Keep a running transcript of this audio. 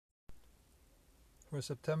For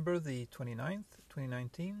September the 29th,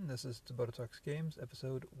 2019, this is Tabata Talks Games,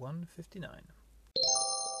 episode 159.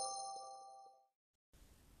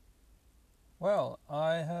 Well,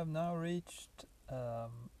 I have now reached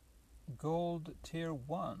Gold Tier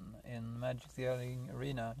 1 in Magic the Gathering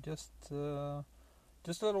Arena. Just a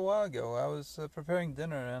little while ago, I was preparing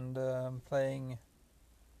dinner and playing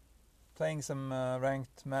some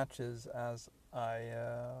ranked matches as I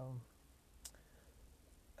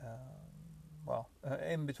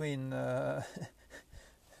in between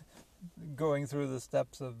going through the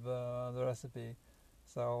steps of the recipe.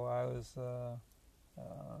 So I was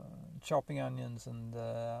chopping onions and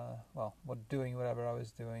doing whatever I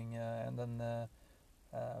was doing, and then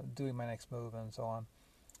doing my next move and so on.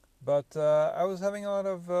 But I was having a lot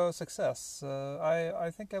of success.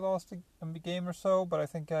 I think I lost a game or so, but I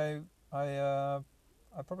think I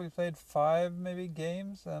probably played 5 maybe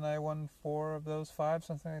games, and I won 4 of those 5,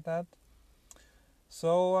 something like that.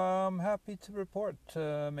 So I'm happy to report,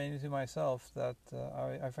 mainly to myself, that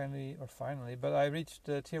I finally, but I reached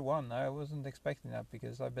Tier 1. I wasn't expecting that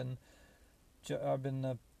because I've been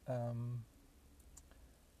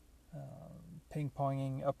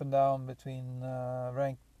ping-ponging up and down between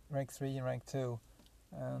rank 3 and rank 2,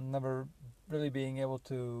 and never really being able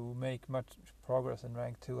to make much progress in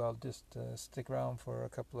rank 2. I'll just stick around for a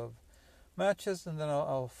couple of matches, and then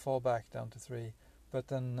I'll fall back down to 3. But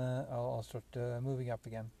then I'll start moving up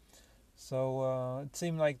again. So it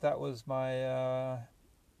seemed like that was my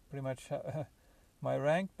pretty much my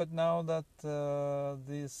rank. But now that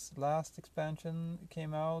this last expansion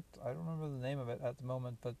came out, I don't remember the name of it at the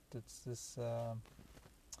moment, but it's this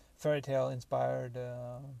fairy tale inspired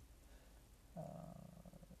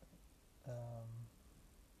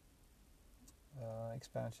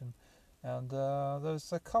expansion. And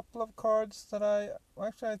there's a couple of cards that I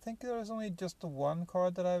think there's only just the one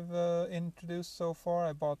card that I've introduced so far.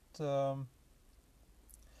 I bought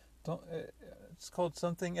it's called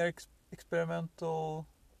something experimental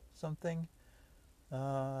something.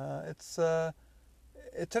 It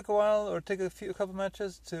took a while, or took a couple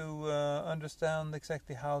matches to understand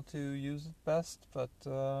exactly how to use it best, but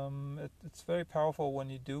it's very powerful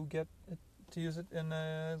when you do get it to use it in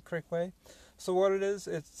a correct way. So what it is,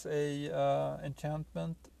 it's a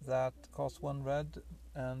enchantment that costs 1 red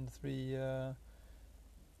and 3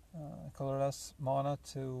 colorless mana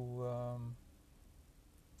to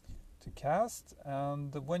cast.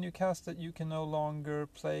 And when you cast it, you can no longer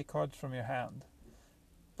play cards from your hand,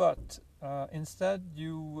 but instead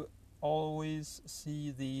you always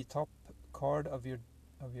see the top card of your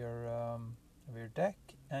deck,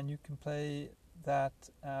 and you can play that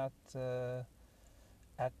at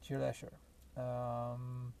your leisure.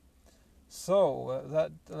 So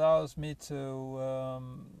that allows me to,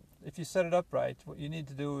 if you set it up right, what you need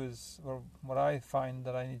to do is, or what I find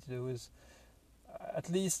that I need to do is, at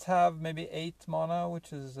least have maybe 8 mana,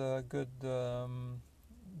 which is a good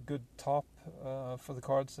top for the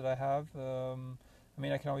cards that I have. I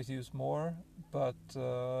mean, I can always use more, but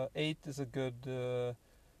 8 is a good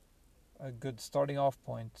starting off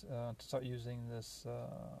point to start using this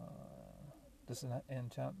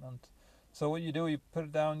enchantment. So what you do, you put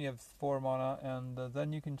it down, you have 4 mana, and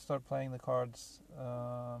then you can start playing the cards.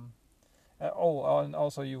 And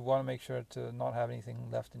also you want to make sure to not have anything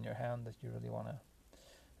left in your hand that you really want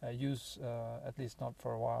to use, at least not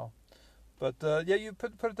for a while. But you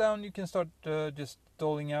put it down, you can start just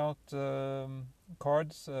doling out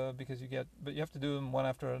cards, but you have to do them one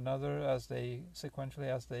after another sequentially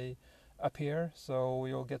as they appear. So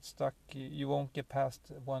you'll get stuck, you won't get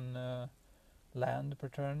past 1 land per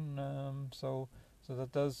turn, so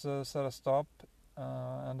that does set a stop,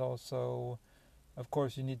 and also, of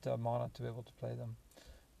course, you need the mana to be able to play them.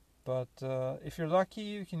 But if you're lucky,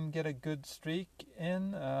 you can get a good streak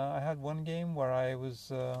in. I had one game where I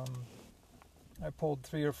pulled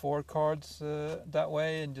 3 or 4 cards that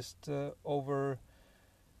way, and just overtook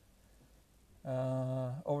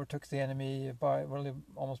the enemy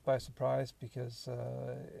almost by surprise, because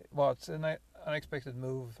it's an unexpected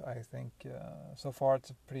move, I think. So far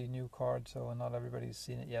it's a pretty new card, so not everybody's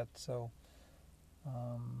seen it yet, so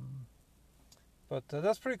but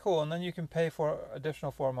that's pretty cool. And then you can pay for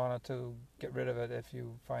additional 4 mana to get rid of it if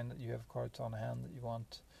you find that you have cards on hand that you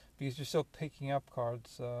want, because you're still picking up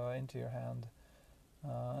cards into your hand,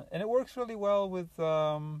 and it works really well with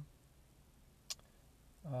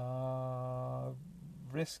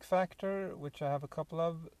risk factor, which I have a couple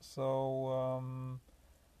of. So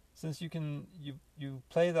since you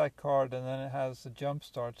play that card, and then it has a jump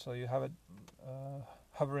start, so you have it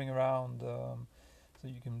hovering around, so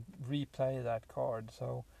you can replay that card.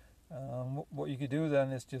 So what you could do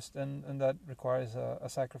then is just, and that requires a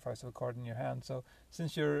sacrifice of a card in your hand. So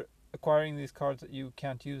since you're acquiring these cards that you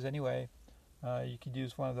can't use anyway, you could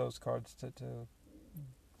use one of those cards to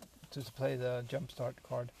play the jumpstart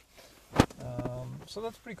card. So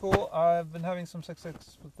that's pretty cool. I've been having some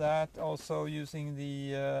success with that. Also using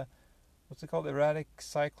the what's it called? Erratic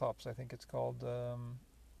Cyclops, I think it's called.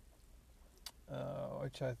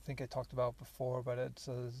 Which I think I talked about before, but it's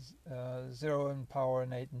a 0 in power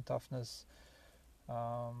and 8 in toughness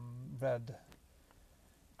red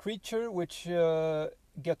creature, which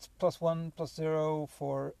gets +1/+0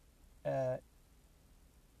 for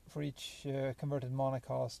each converted mana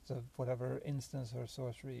cost of whatever instance or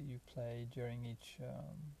sorcery you play during each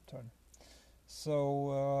turn.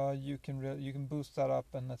 So you can boost that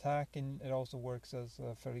up and attack, and it also works as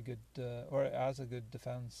a fairly good or as a good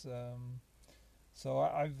defense. So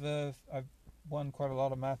I've won quite a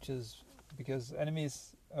lot of matches because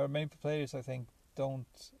enemies or many players, I think,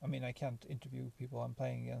 don't. I mean, I can't interview people I'm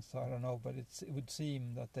playing against, so I don't know. But it would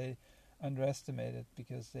seem that they underestimate it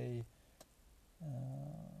because they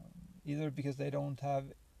either because they don't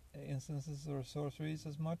have instances or sorceries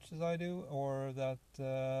as much as I do, or that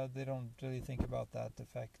they don't really think about that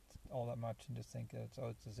effect all that much and just think that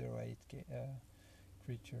it's a 0/8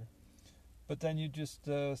 creature. But then you just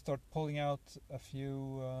start pulling out a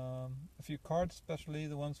few cards, especially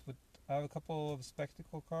the ones with. I have a couple of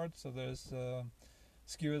spectacle cards. So there's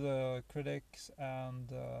Skewer the Critics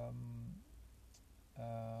and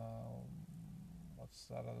what's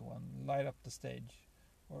that other one? Light Up the Stage,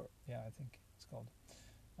 or yeah, I think it's called.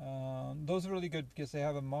 Those are really good because they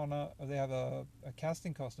have a mana. They have a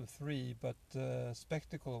casting cost of 3, but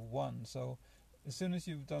spectacle of 1. So as soon as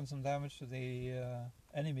you've done some damage to the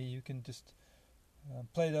enemy, you can just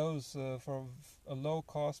play those for a low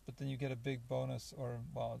cost, but then you get a big bonus, or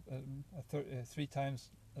well, 3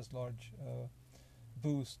 times as large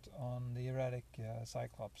boost on the Erratic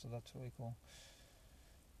Cyclops. So that's really cool,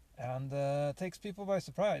 and takes people by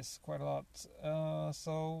surprise quite a lot.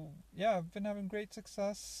 So yeah, I've been having great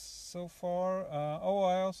success so far.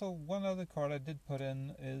 I also, one other card I did put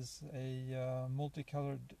in is a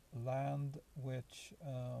multicolored land, which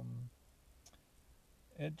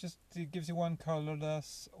it gives you 1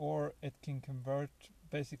 colorless, or it can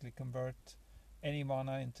basically convert any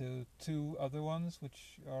mana into 2 other ones,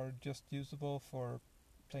 which are just usable for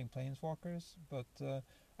playing planeswalkers. But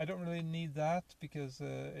I don't really need that because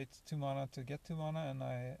it's 2 mana to get 2 mana, and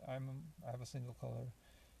I have a single color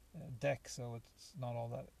deck, so it's not all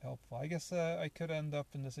that helpful. I guess I could end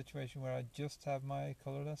up in the situation where I just have my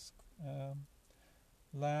colorless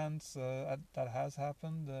lands. That has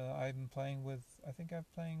happened. I'm playing with. I think I'm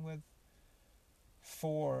playing with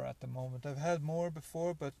 4 at the moment. I've had more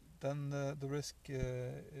before, but then the risk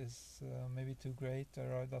is maybe too great,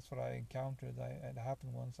 or that's what I encountered. It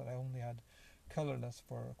happened once that I only had colorless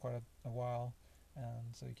for quite a while,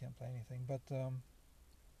 and so you can't play anything. But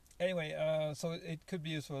anyway, so it could be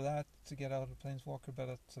used for that to get out of Planeswalker, but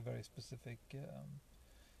it's a very specific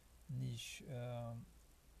niche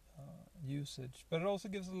usage. But it also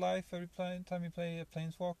gives a life every time you play a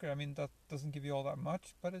Planeswalker. I mean, that doesn't give you all that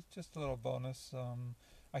much, but it's just a little bonus.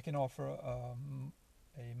 I can offer a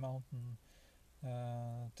mountain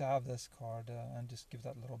to have this card and just give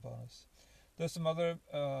that little bonus. There's some other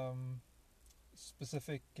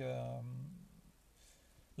specific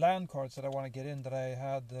land cards that I want to get in that I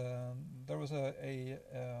had. There was an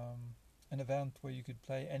event where you could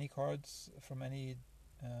play any cards from any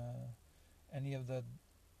of the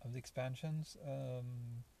expansions,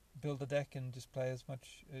 build a deck and just play as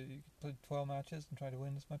much. You could play 12 matches and try to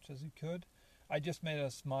win as much as you could. I just made a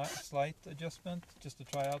slight adjustment just to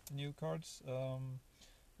try out the new cards,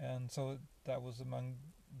 and so that was among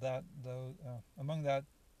that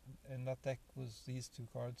in that deck was these 2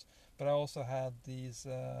 cards. But I also had these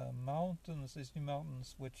mountains, these new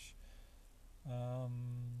mountains, which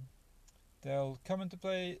they'll come into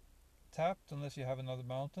play tapped unless you have another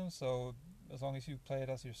mountain. So as long as you play it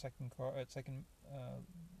as your second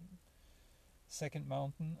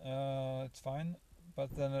mountain, it's fine.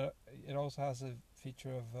 But then it also has a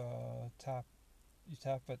feature of tap. You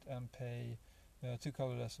tap it and pay 2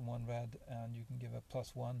 colorless and 1 red, and you can give a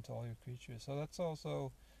 +1 to all your creatures. So that's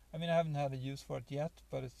also, I mean, I haven't had a use for it yet,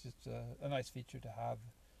 but it's just a nice feature to have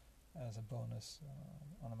as a bonus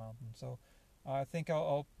on a mountain. So I think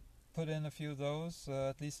I'll put in a few of those,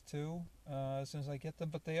 at least 2, as soon as I get them.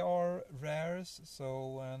 But they are rares,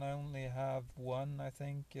 so, and I only have 1, I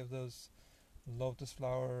think, of those Lotus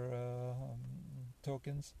Flower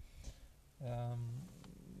tokens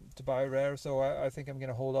to to buy rare, so I think I'm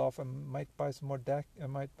gonna hold off. I might buy some more I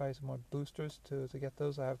might buy some more boosters to get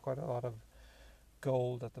those. I have quite a lot of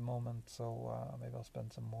gold at the moment, so maybe I'll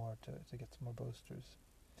spend some more to get some more boosters.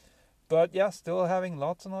 But yeah, still having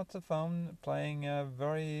lots and lots of fun playing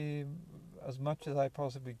as much as I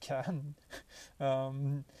possibly can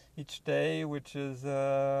each day, which is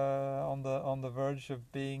on the verge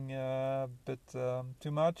of being a bit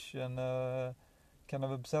too much and kind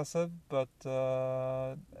of obsessive. But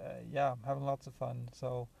yeah, I'm having lots of fun.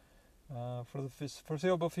 So for the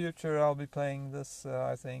foreseeable future, I'll be playing this,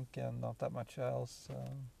 I think, and not that much else.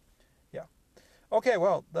 Yeah. Okay,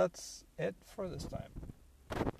 well, that's it for this time.